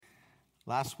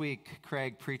Last week,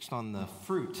 Craig preached on the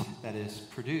fruit that is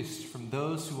produced from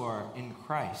those who are in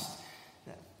Christ.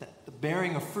 That the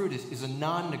bearing of fruit is a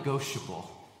non-negotiable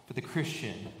for the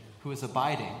Christian who is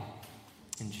abiding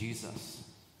in Jesus.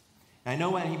 And I know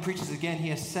when he preaches again, he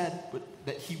has said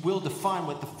that he will define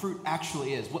what the fruit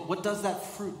actually is. What does that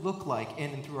fruit look like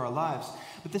in and through our lives?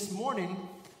 But this morning,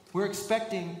 we're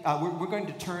going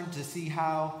to turn to see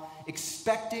how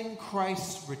expecting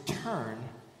Christ's return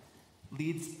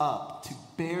leads up to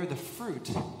bear the fruit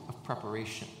of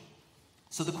preparation.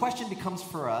 So the question becomes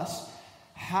for us,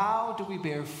 how do we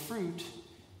bear fruit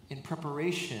in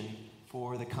preparation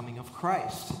for the coming of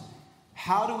Christ?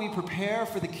 How do we prepare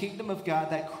for the kingdom of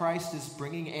God that Christ is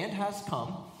bringing and has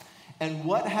come? And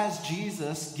what has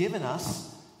Jesus given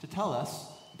us to tell us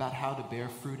about how to bear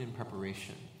fruit in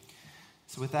preparation?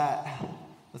 So with that,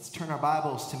 let's turn our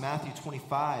Bibles to Matthew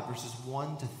 25, verses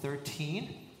 1 to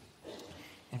 13.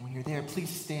 And when you're there, please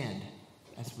stand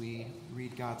as we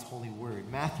read God's holy word.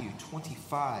 Matthew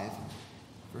 25,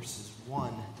 verses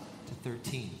 1 to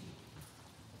 13.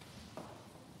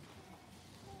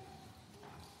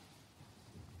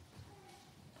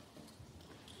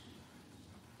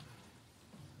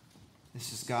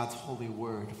 This is God's holy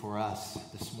word for us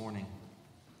this morning.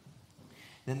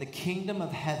 Then the kingdom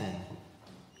of heaven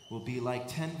will be like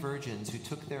 10 virgins who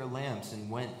took their lamps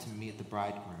and went to meet the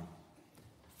bridegroom.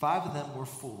 5 of them were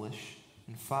foolish,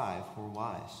 and 5 were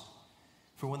wise.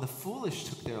 For when the foolish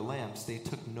took their lamps, they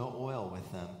took no oil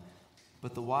with them,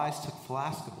 but the wise took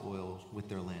flasks of oil with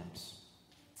their lamps.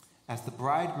 As the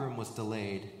bridegroom was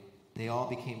delayed, they all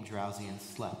became drowsy and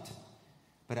slept.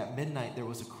 But at midnight there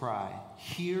was a cry,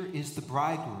 "Here is the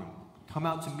bridegroom, come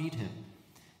out to meet him."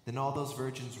 Then all those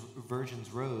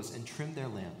virgins rose and trimmed their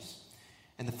lamps.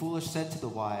 And the foolish said to the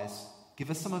wise,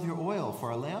 "Give us some of your oil, for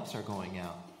our lamps are going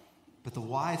out." But the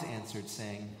wise answered,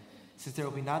 saying, "Since there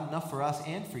will be not enough for us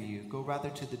and for you, go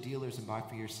rather to the dealers and buy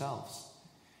for yourselves."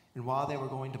 And while they were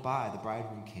going to buy, the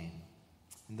bridegroom came.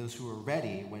 And those who were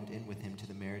ready went in with him to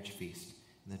the marriage feast,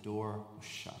 and the door was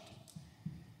shut.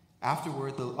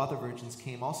 Afterward, the other virgins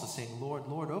came also, saying, "Lord,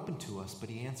 Lord, open to us." But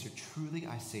he answered, "Truly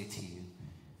I say to you,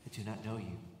 I do not know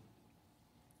you.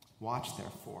 Watch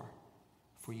therefore,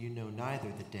 for you know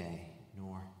neither the day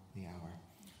nor the hour."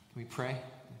 Can we pray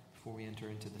before we enter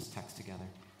into this text together?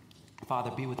 Father,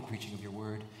 be with the preaching of your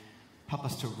word. Help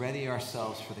us to ready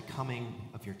ourselves for the coming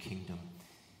of your kingdom.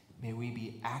 May we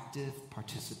be active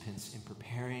participants in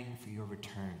preparing for your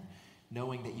return,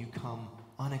 knowing that you come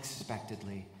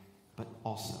unexpectedly, but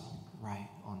also right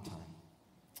on time.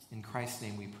 In Christ's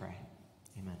name we pray.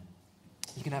 Amen.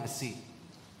 You can have a seat.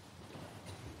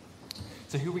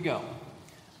 So here we go.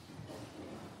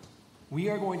 We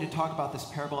are going to talk about this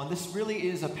parable, and this really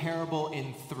is a parable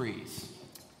in threes.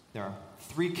 There are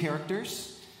 3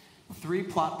 characters, 3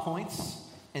 plot points,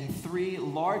 and 3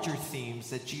 larger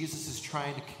themes that Jesus is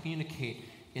trying to communicate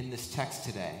in this text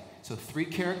today. So 3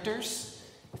 characters,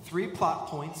 3 plot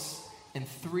points, and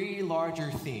 3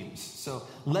 larger themes. So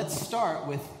let's start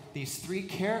with these 3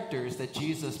 characters that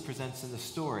Jesus presents in the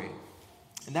story.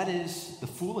 And that is the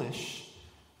foolish,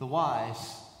 the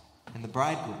wise, and the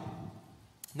bridegroom.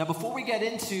 Now, before we get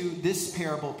into this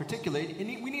parable particularly,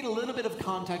 we need a little bit of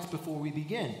context before we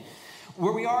begin.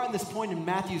 Where we are in this point in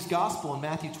Matthew's gospel, in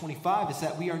Matthew 25, is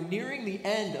that we are nearing the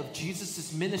end of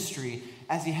Jesus' ministry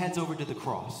as he heads over to the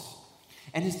cross.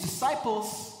 And his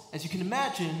disciples, as you can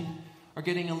imagine, are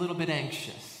getting a little bit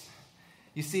anxious.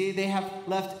 You see, they have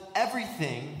left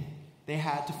everything they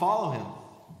had to follow him.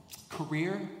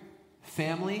 Career,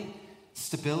 family,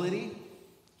 stability,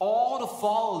 all to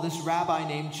follow this rabbi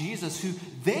named Jesus, who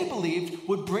they believed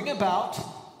would bring about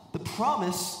the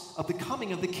promise of the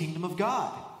coming of the kingdom of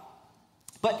God.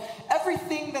 But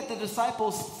everything that the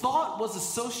disciples thought was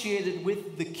associated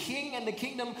with the king and the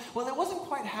kingdom, well, it wasn't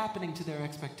quite happening to their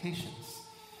expectations.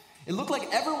 It looked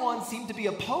like everyone seemed to be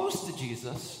opposed to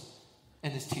Jesus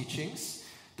and his teachings.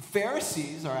 The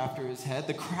Pharisees are after his head.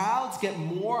 The crowds get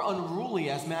more unruly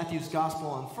as Matthew's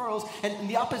gospel unfurls, and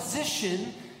the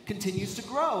opposition continues to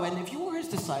grow. And if you were his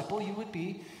disciple, you would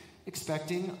be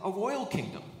expecting a royal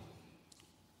kingdom.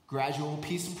 Gradual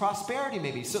peace and prosperity,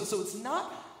 maybe. So it's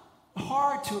not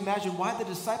hard to imagine why the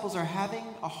disciples are having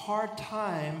a hard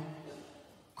time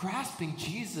grasping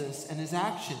Jesus and his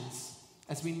actions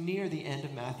as we near the end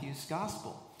of Matthew's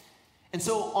gospel. And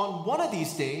so on one of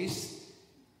these days,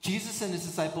 Jesus and his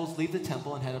disciples leave the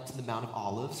temple and head up to the Mount of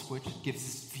Olives, which gives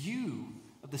this view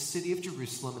of the city of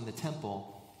Jerusalem and the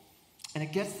temple. And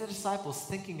it gets the disciples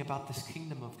thinking about this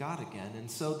kingdom of God again.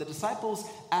 And so the disciples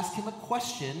ask him a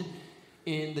question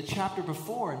in the chapter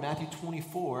before, in Matthew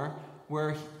 24,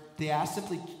 where they ask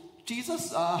simply,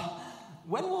 "Jesus,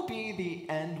 when will be the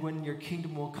end when your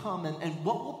kingdom will come? And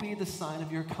what will be the sign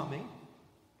of your coming?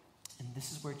 And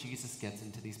this is where Jesus gets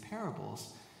into these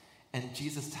parables. And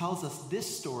Jesus tells us this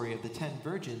story of the 10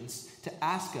 virgins to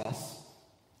ask us,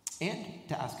 and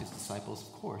to ask his disciples,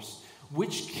 of course,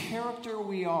 which character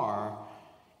we are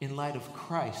in light of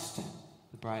Christ,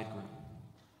 the bridegroom.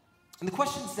 And the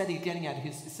questions that he's getting at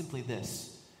is simply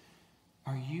this: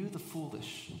 are you the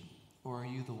foolish or are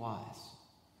you the wise?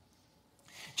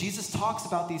 Jesus talks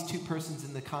about these two persons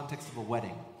in the context of a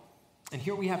wedding. And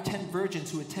here we have 10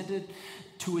 virgins who attended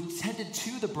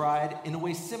to the bride in a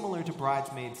way similar to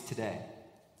bridesmaids today.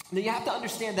 Now you have to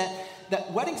understand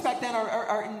that weddings back then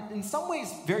are in some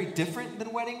ways very different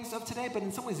than weddings of today, but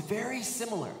in some ways very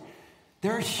similar.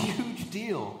 They're a huge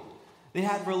deal. They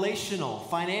had relational,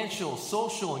 financial,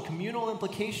 social, and communal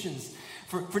implications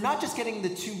for not just getting the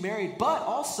two married, but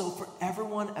also for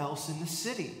everyone else in the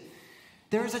city.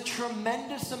 There is a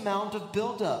tremendous amount of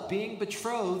buildup. Being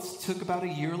betrothed took about a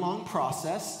year-long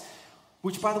process,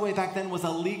 which, by the way, back then was a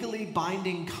legally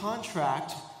binding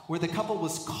contract where the couple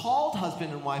was called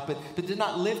husband and wife, but did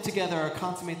not live together or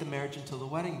consummate the marriage until the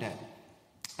wedding day.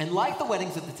 And like the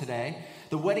weddings of today,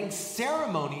 the wedding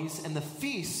ceremonies and the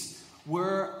feasts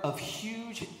were of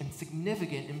huge and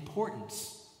significant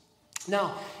importance.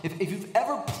 Now, if you've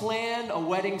ever planned a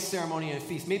wedding ceremony and a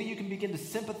feast, maybe you can begin to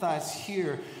sympathize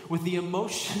here with the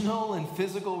emotional and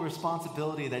physical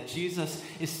responsibility that Jesus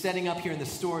is setting up here in the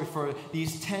story for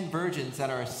these 10 virgins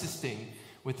that are assisting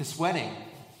with this wedding.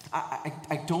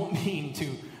 I don't mean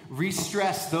to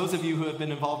re-stress those of you who have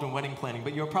been involved in wedding planning,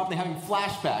 but you're probably having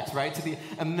flashbacks, right, to the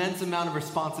immense amount of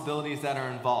responsibilities that are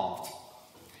involved.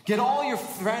 Get all your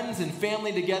friends and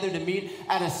family together to meet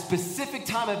at a specific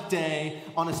time of day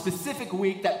on a specific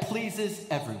week that pleases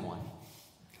everyone.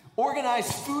 Organize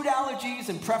food allergies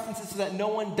and preferences so that no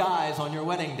one dies on your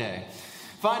wedding day.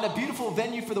 Find a beautiful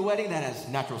venue for the wedding that has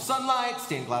natural sunlight,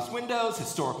 stained glass windows,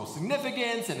 historical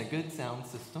significance, and a good sound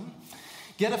system.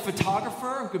 Get a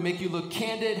photographer who can make you look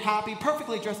candid, happy,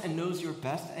 perfectly dressed, and knows your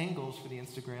best angles for the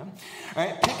Instagram. All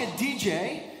right, pick a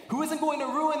DJ who isn't going to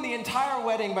ruin the entire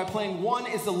wedding by playing One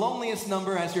Is the Loneliest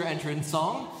Number as your entrance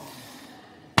song.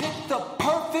 Pick the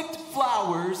perfect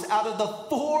flowers out of the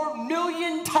 4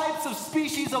 million types of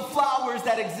species of flowers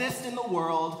that exist in the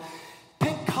world.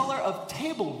 Pick color of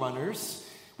table runners,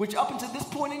 which up until this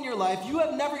point in your life, you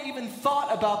have never even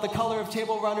thought about the color of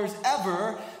table runners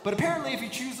ever, but apparently if you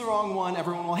choose the wrong one,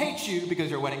 everyone will hate you because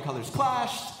your wedding colors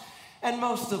clashed. And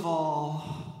most of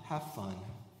all, have fun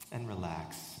and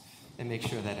relax and make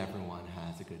sure that everyone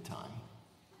has a good time.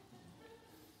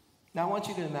 Now I want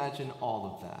you to imagine all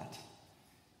of that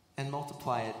and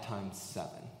multiply it times 7,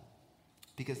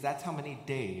 because that's how many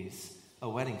days a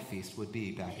wedding feast would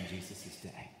be back in Jesus'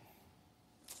 day.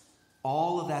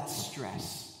 All of that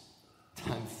stress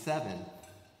times 7.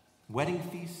 Wedding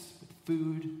feasts with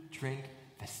food, drink,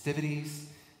 festivities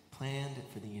planned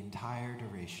for the entire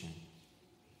duration.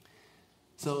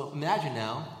 So imagine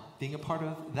now being a part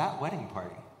of that wedding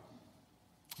party.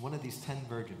 One of these 10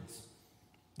 virgins.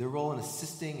 Their role in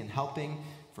assisting and helping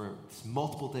for this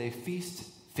multiple day feast,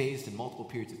 phased in multiple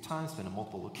periods of time, spent in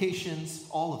multiple locations,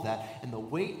 all of that. And the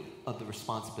weight of the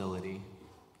responsibility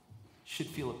should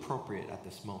feel appropriate at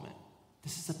this moment.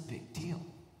 This is a big deal.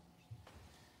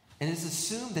 And it's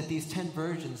assumed that these 10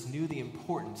 virgins knew the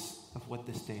importance of what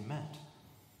this day meant.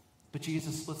 But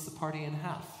Jesus splits the party in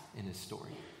half in his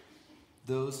story.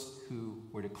 Those who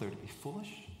were declared to be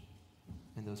foolish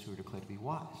and those who were declared to be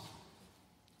wise.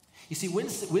 You see,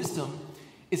 wisdom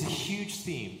is a huge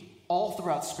theme all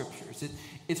throughout Scriptures.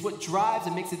 It's what drives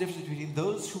and makes the difference between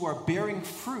those who are bearing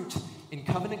fruit in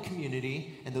covenant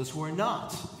community and those who are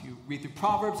not. If you read through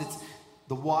Proverbs, it's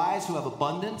the wise who have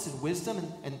abundance and wisdom,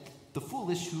 and the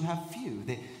foolish who have few.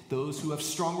 Those who have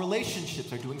strong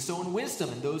relationships are doing so in wisdom,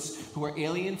 and those who are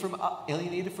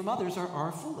alienated from others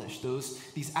are foolish.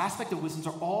 These aspects of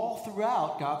wisdom are all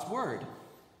throughout God's word.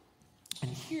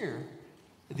 And here,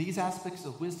 these aspects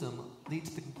of wisdom lead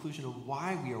to the conclusion of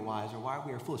why we are wise or why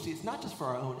we are foolish. See, it's not just for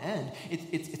our own end.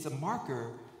 It's a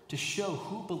marker to show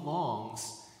who belongs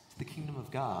to the kingdom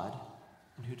of God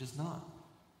and who does not.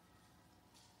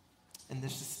 And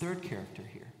there's this third character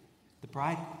here, the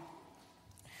bridegroom.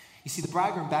 You see, the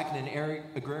bridegroom back in an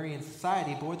agrarian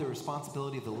society bore the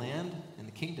responsibility of the land and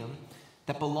the kingdom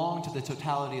that belonged to the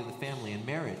totality of the family in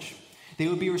marriage. They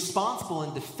would be responsible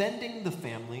in defending the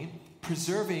family,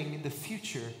 preserving the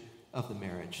future of the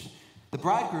marriage. The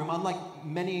bridegroom, unlike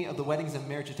many of the weddings and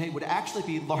marriages today, would actually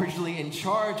be largely in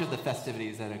charge of the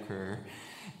festivities that occur.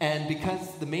 And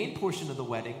because the main portion of the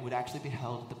wedding would actually be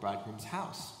held at the bridegroom's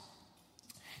house.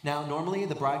 Now, normally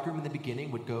the bridegroom in the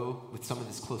beginning would go with some of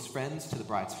his close friends to the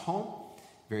bride's home.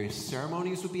 Various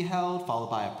ceremonies would be held, followed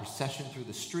by a procession through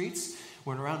the streets,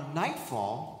 when around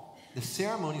nightfall, the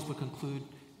ceremonies would conclude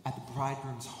at the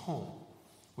bridegroom's home,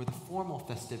 where the formal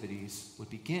festivities would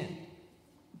begin.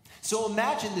 So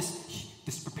imagine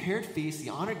this prepared feast, the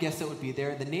honored guests that would be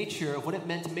there, and the nature of what it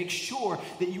meant to make sure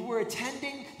that you were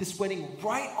attending this wedding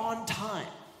right on time,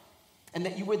 and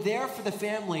that you were there for the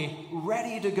family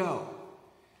ready to go.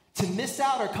 To miss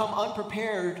out or come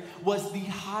unprepared was the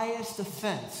highest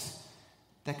offense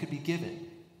that could be given.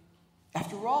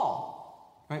 After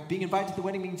all, right, being invited to the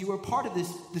wedding means you were part of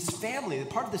this family,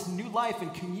 part of this new life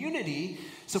and community.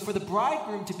 So for the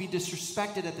bridegroom to be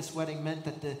disrespected at this wedding meant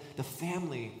that the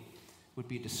family would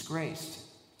be disgraced.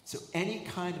 So any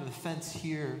kind of offense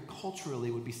here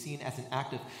culturally would be seen as an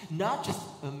act of not just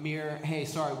a mere, hey,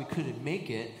 sorry, we couldn't make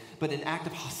it, but an act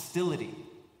of hostility,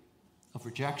 of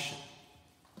rejection.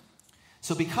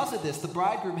 So because of this, the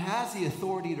bridegroom has the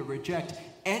authority to reject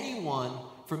anyone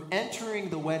from entering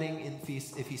the wedding in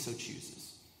feast if he so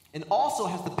chooses. And also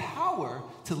has the power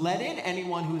to let in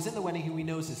anyone who is in the wedding who he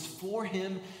knows is for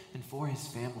him and for his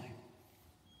family.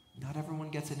 Not everyone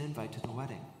gets an invite to the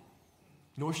wedding.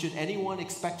 Nor should anyone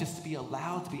expect us to be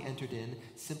allowed to be entered in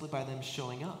simply by them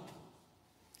showing up.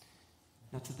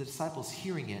 Now, to the disciples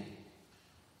hearing it,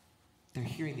 they're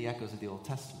hearing the echoes of the Old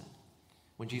Testament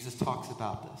when Jesus talks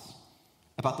about this,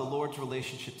 about the Lord's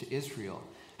relationship to Israel,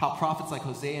 how prophets like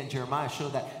Hosea and Jeremiah show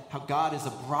that how God is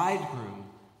a bridegroom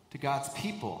to God's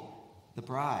people, the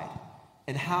bride,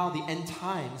 and how the end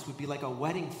times would be like a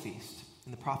wedding feast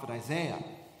in the prophet Isaiah.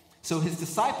 So his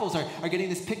disciples are getting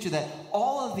this picture that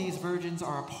all of these virgins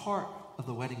are a part of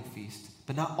the wedding feast,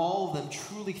 but not all of them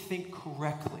truly think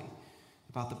correctly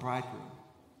about the bridegroom.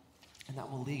 And that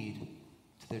will lead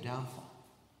to their downfall.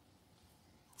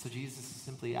 So Jesus is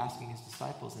simply asking his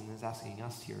disciples and is asking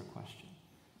us here a question.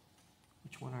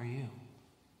 Which one are you?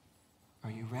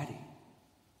 Are you ready?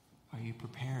 Are you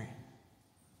preparing?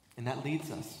 And that leads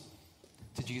us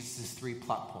to Jesus' 3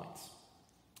 plot points.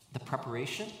 The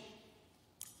preparation,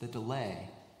 the delay,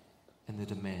 and the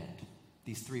demand.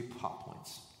 These 3 plot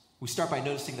points. We start by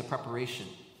noticing the preparation.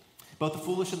 Both the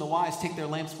foolish and the wise take their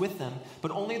lamps with them,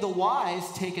 but only the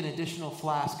wise take an additional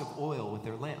flask of oil with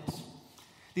their lamps.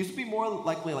 These would be more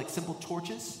likely like simple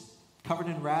torches covered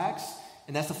in rags,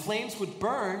 and as the flames would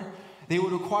burn, they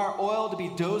would require oil to be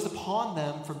dosed upon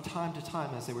them from time to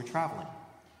time as they were traveling.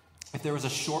 If there was a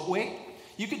short wait,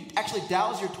 you could actually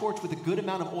douse your torch with a good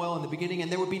amount of oil in the beginning,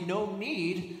 and there would be no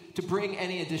need to bring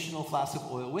any additional flask of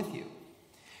oil with you.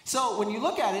 So when you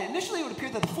look at it, initially it would appear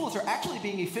that the fools are actually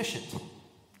being efficient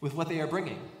with what they are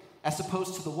bringing, as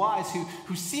opposed to the wise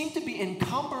who seem to be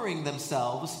encumbering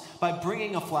themselves by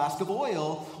bringing a flask of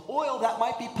oil that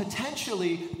might be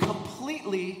potentially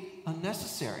completely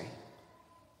unnecessary.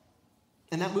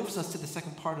 And that moves us to the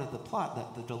second part of the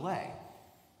plot, the delay.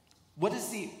 What is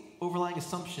the overlying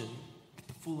assumption that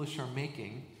the foolish are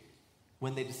making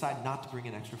when they decide not to bring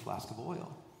an extra flask of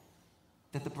oil?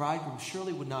 That the bridegroom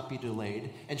surely would not be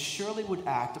delayed and surely would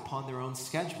act upon their own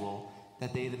schedule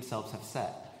that they themselves have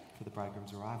set for the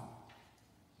bridegroom's arrival.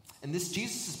 And this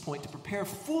Jesus' point, to prepare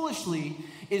foolishly,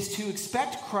 is to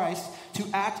expect Christ to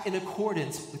act in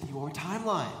accordance with your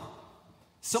timeline.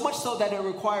 So much so that it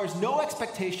requires no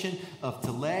expectation of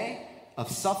delay,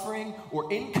 of suffering,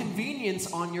 or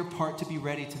inconvenience on your part to be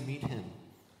ready to meet him.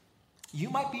 You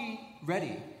might be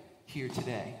ready here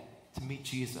today to meet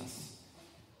Jesus.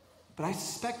 But I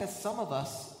suspect that some of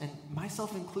us, and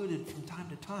myself included from time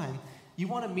to time, you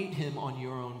want to meet him on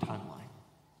your own timeline,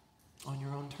 on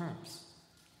your own terms.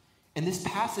 And this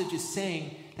passage is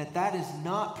saying that is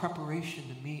not preparation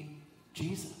to meet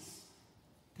Jesus.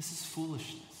 This is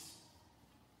foolishness.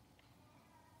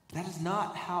 That is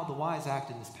not how the wise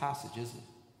act in this passage, is it?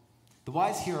 The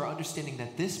wise here are understanding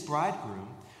that this bridegroom,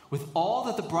 with all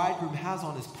that the bridegroom has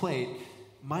on his plate,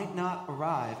 might not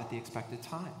arrive at the expected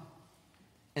time.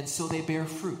 And so they bear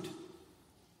fruit,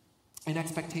 an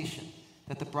expectation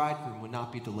that the bridegroom would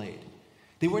not be delayed.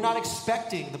 They were not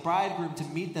expecting the bridegroom to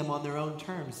meet them on their own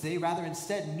terms. They rather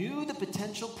instead knew the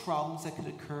potential problems that could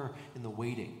occur in the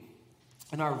waiting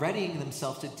and are readying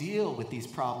themselves to deal with these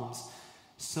problems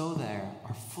so they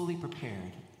are fully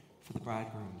prepared for the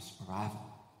bridegroom's arrival.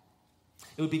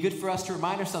 It would be good for us to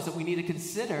remind ourselves that we need to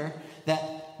consider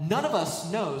that none of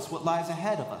us knows what lies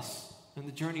ahead of us in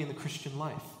the journey in the Christian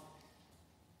life.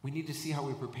 We need to see how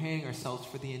we're preparing ourselves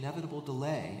for the inevitable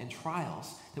delay and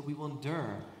trials that we will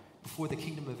endure before the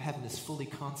kingdom of heaven is fully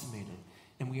consummated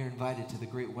and we are invited to the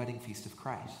great wedding feast of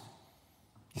Christ.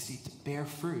 You see, to bear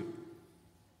fruit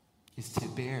is to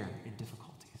bear in difficulties.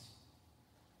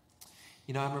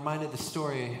 You know, I'm reminded of the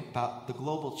story about the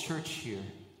global church here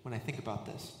when I think about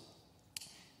this.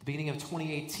 At the beginning of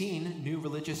 2018, new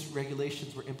religious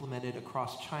regulations were implemented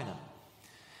across China.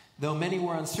 Though many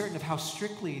were uncertain of how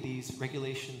strictly these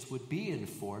regulations would be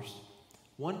enforced,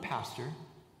 one pastor,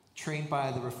 trained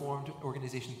by the Reformed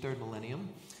organization Third Millennium,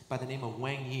 by the name of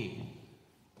Wang Yi,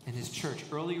 and his church,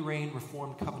 Early Rain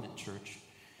Reformed Covenant Church,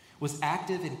 was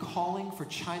active in calling for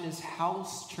China's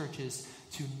house churches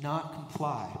to not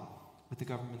comply with the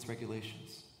government's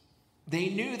regulations. They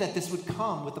knew that this would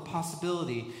come with the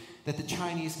possibility that the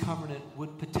Chinese government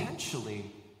would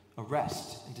potentially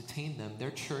arrest and detain them,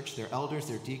 their church, their elders,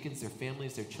 their deacons, their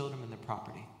families, their children, and their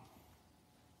property.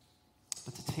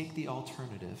 But to take the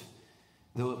alternative,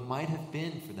 though it might have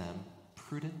been for them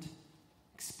prudent,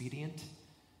 expedient,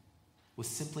 was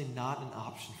simply not an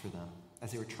option for them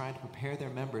as they were trying to prepare their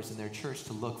members in their church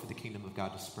to look for the kingdom of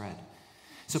God to spread.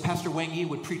 So Pastor Wang Yi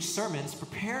would preach sermons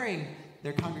preparing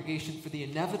their congregation for the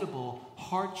inevitable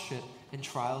hardship and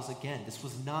trials again. This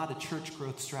was not a church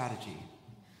growth strategy.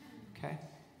 Okay?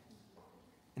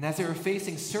 And as they were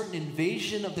facing certain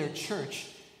invasion of their church,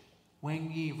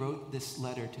 Wang Yi wrote this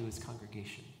letter to his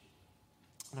congregation.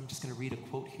 And I'm just going to read a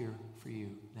quote here for you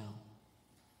now.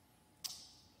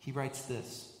 He writes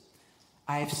this: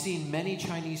 I have seen many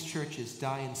Chinese churches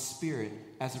die in spirit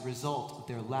as a result of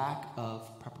their lack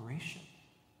of preparation.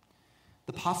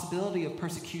 The possibility of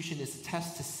persecution is a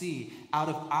test to see, out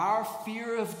of our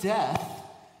fear of death,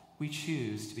 we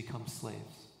choose to become slaves.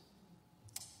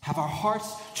 Have our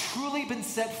hearts truly been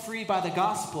set free by the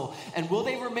gospel, and will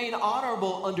they remain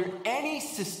honorable under any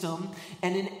system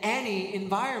and in any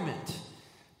environment?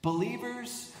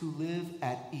 Believers who live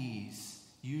at ease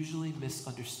usually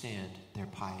misunderstand their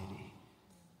piety.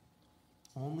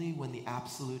 Only when the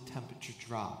absolute temperature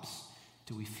drops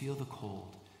do we feel the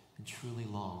cold and truly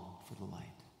long for the light.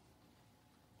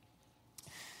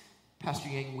 Pastor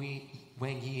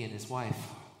Wang Yi and his wife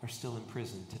are still in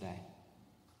prison today.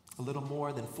 A little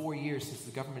more than 4 years since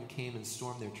the government came and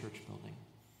stormed their church building.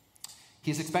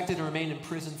 He is expected to remain in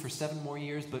prison for 7 more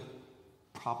years, but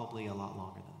probably a lot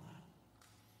longer than that.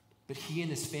 But he and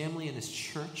his family and his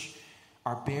church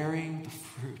are bearing the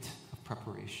fruit of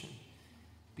preparation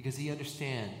because he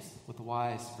understands what the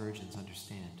wise virgins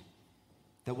understand,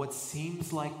 that what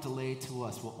seems like delay to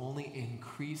us will only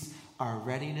increase our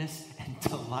readiness and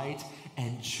delight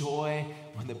and joy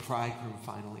when the bridegroom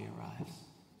finally arrives.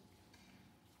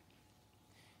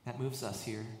 That moves us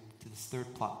here to this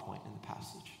third plot point in the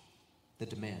passage, the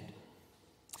demand.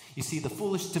 You see, the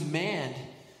foolish demand,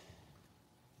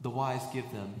 the wise give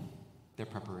them their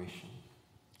preparation.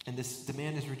 And this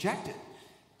demand is rejected.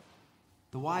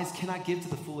 The wise cannot give to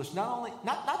the foolish,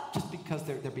 not just because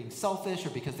they're being selfish or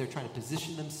because they're trying to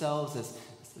position themselves as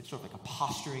sort of like a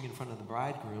posturing in front of the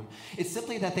bridegroom. It's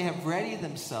simply that they have readied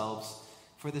themselves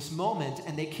for this moment,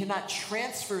 and they cannot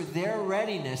transfer their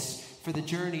readiness for the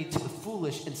journey to the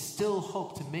foolish and still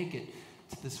hope to make it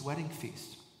to this wedding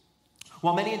feast.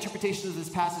 While many interpretations of this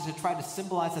passage have tried to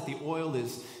symbolize that the oil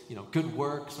is, good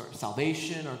works or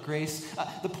salvation or grace,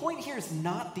 the point here is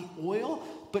not the oil,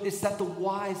 but it's that the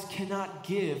wise cannot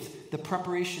give the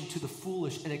preparation to the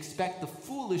foolish and expect the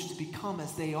foolish to become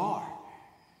as they are.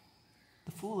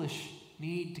 The foolish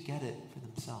need to get it for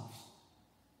themselves.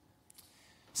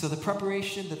 So the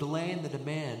preparation, the delay, and the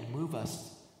demand move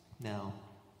us now,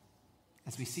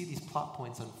 as we see these plot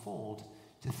points unfold,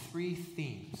 to 3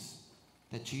 themes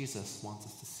that Jesus wants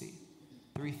us to see.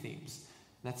 3 themes.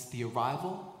 That's the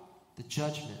arrival, the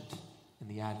judgment, and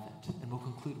the advent. And we'll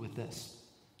conclude with this.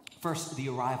 First, the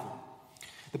arrival.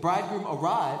 The bridegroom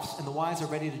arrives, and the wise are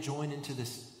ready to join into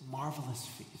this marvelous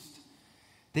feast.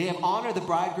 They have honored the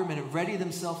bridegroom and have readied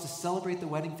themselves to celebrate the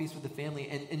wedding feast with the family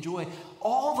and enjoy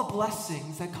all the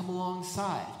blessings that come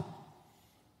alongside.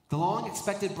 The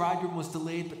long-expected bridegroom was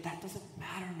delayed, but that doesn't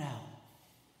matter now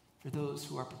for those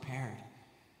who are prepared.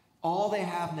 All they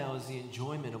have now is the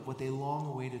enjoyment of what they long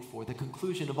awaited for. The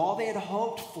conclusion of all they had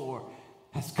hoped for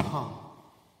has come.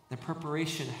 Their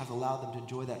preparation has allowed them to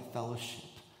enjoy that fellowship.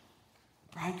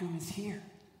 The bridegroom is here.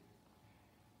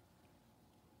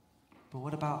 But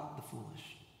what about the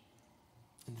foolish?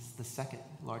 And this is the second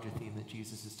larger theme that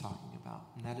Jesus is talking about,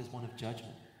 and that is one of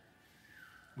judgment.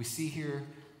 We see here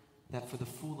that for the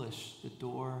foolish, the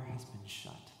door has been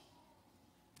shut.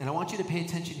 And I want you to pay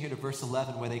attention here to verse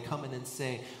 11, where they come in and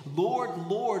say, "Lord,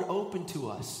 Lord, open to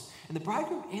us." And the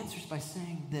bridegroom answers by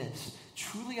saying this,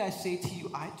 "Truly I say to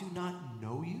you, I do not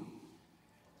know you."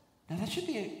 Now that should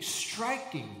be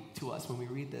striking to us when we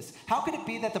read this. How could it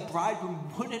be that the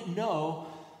bridegroom wouldn't know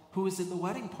who is in the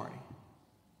wedding party?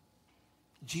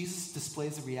 Jesus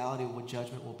displays the reality of what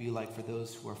judgment will be like for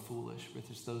those who are foolish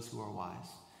versus those who are wise.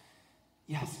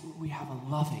 Yes, we have a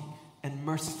loving and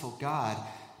merciful God,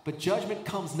 but judgment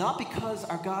comes not because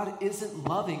our God isn't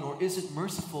loving or isn't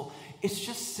merciful. It's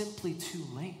just simply too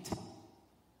late.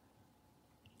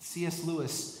 C.S.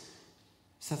 Lewis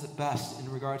says it best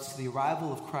in regards to the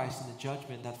arrival of Christ and the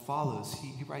judgment that follows.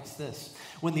 He writes this: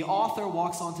 when the author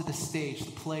walks onto the stage,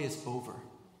 the play is over.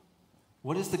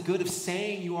 What is the good of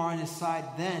saying you are on his side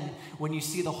then when you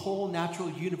see the whole natural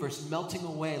universe melting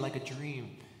away like a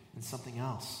dream and something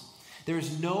else? There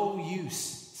is no use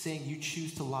saying you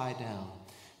choose to lie down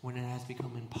when it has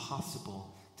become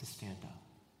impossible to stand up.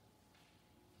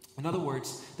 In other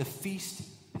words, the feast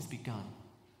has begun.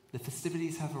 The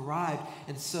festivities have arrived,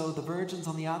 and so the virgins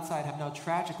on the outside have now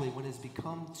tragically, when it has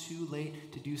become too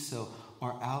late to do so,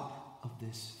 are out of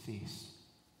this feast.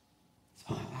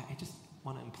 So I just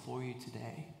want to implore you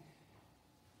today,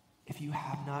 if you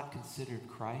have not considered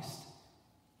Christ,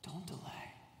 don't delay.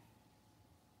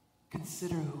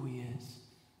 Consider who he is.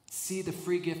 See the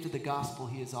free gift of the gospel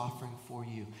he is offering for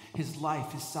you. His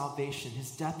life, his salvation,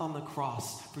 his death on the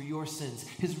cross for your sins,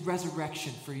 his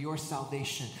resurrection for your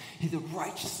salvation, the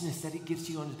righteousness that he gives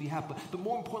to you on his behalf, but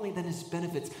more importantly than his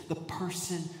benefits, the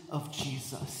person of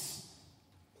Jesus.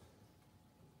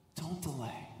 Don't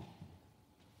delay.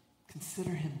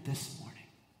 Consider him this morning.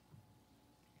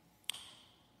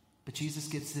 But Jesus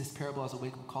gives this parable as a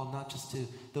wake-up call not just to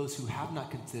those who have not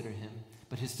considered him,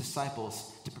 but his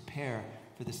disciples to prepare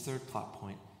for this third plot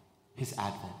point, his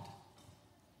advent,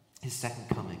 his second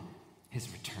coming, his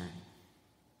return.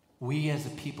 We as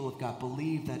a people of God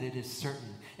believe that it is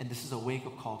certain, and this is a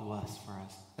wake-up call to us for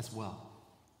us as well.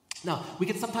 Now, we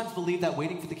can sometimes believe that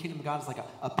waiting for the kingdom of God is like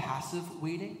a passive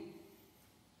waiting,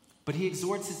 but he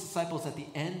exhorts his disciples at the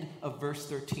end of verse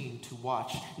 13 to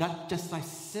watch, not just by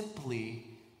simply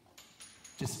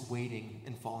just waiting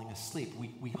and falling asleep.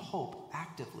 We hope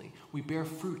actively. We bear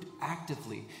fruit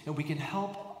actively. And we can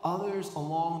help others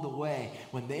along the way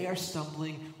when they are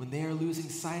stumbling, when they are losing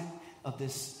sight of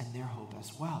this and their hope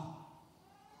as well.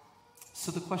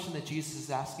 So the question that Jesus is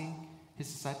asking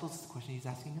his disciples is the question he's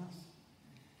asking us.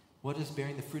 What does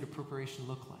bearing the fruit of preparation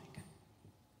look like?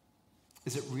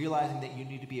 Is it realizing that you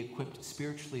need to be equipped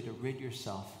spiritually to rid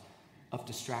yourself of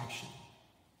distraction?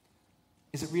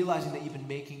 Is it realizing that you've been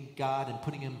making God and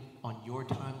putting him on your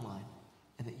timeline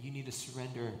and that you need to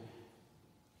surrender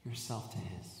yourself to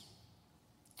his?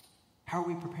 How are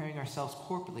we preparing ourselves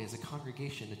corporately as a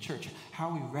congregation, a church? How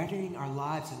are we readying our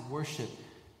lives in worship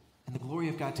and the glory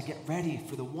of God to get ready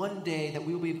for the one day that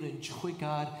we will be able to enjoy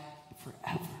God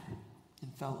forever in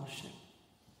fellowship?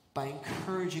 By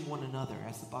encouraging one another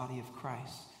as the body of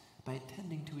Christ, by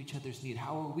attending to each other's need.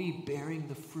 How are we bearing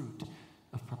the fruit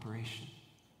of preparation?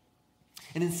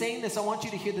 And in saying this, I want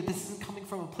you to hear that this isn't coming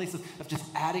from a place of just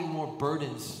adding more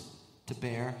burdens to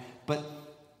bear, but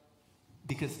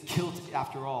because guilt,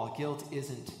 after all, guilt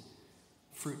isn't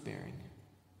fruit-bearing.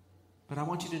 But I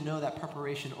want you to know that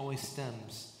preparation always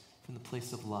stems from the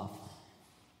place of love,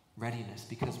 readiness,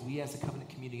 because we as a covenant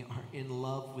community are in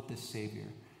love with this Savior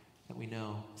that we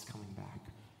know is coming back.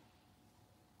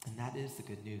 And that is the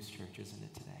good news, church, isn't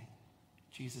it, today?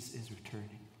 Jesus is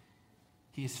returning.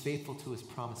 He is faithful to his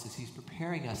promises. He's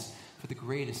preparing us for the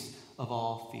greatest of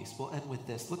all feasts. We'll end with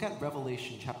this. Look at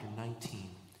Revelation chapter 19,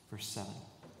 verse 7.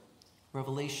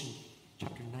 Revelation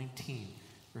chapter 19,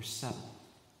 verse 7.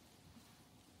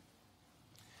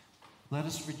 Let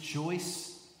us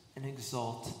rejoice and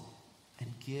exult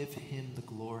and give him the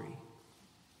glory,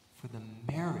 for the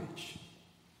marriage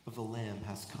of the Lamb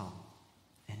has come,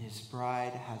 and his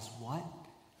bride has what?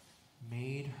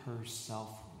 Made herself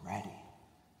ready.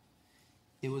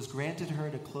 It was granted her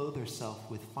to clothe herself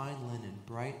with fine linen,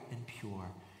 bright and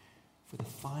pure, for the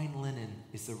fine linen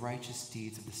is the righteous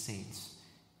deeds of the saints.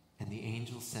 And the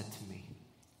angel said to me,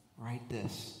 write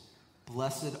this,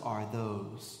 blessed are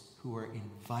those who are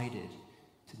invited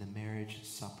to the marriage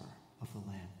supper of the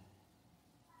Lamb.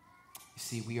 You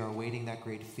see, we are awaiting that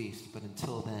great feast, but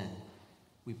until then,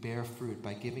 we bear fruit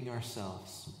by giving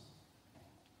ourselves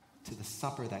to the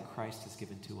supper that Christ has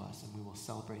given to us, and we will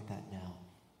celebrate that now.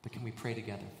 But can we pray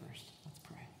together first? Let's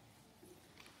pray.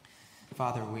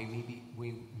 Father,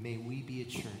 may we be a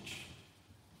church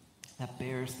that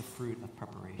bears the fruit of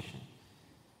preparation.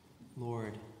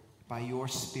 Lord, by your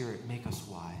Spirit, make us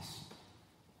wise.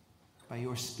 By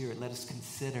your Spirit, let us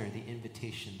consider the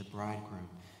invitation the bridegroom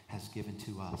has given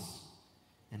to us.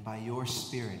 And by your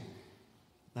Spirit,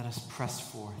 let us press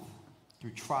forth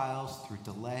through trials, through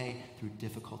delay, through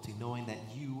difficulty, knowing that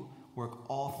you work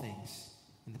all things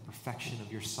in the perfection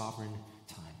of your sovereign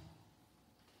time.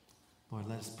 Lord,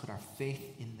 let us put our faith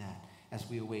in that as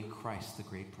we await Christ, the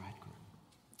great bridegroom.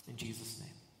 In Jesus'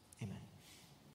 name.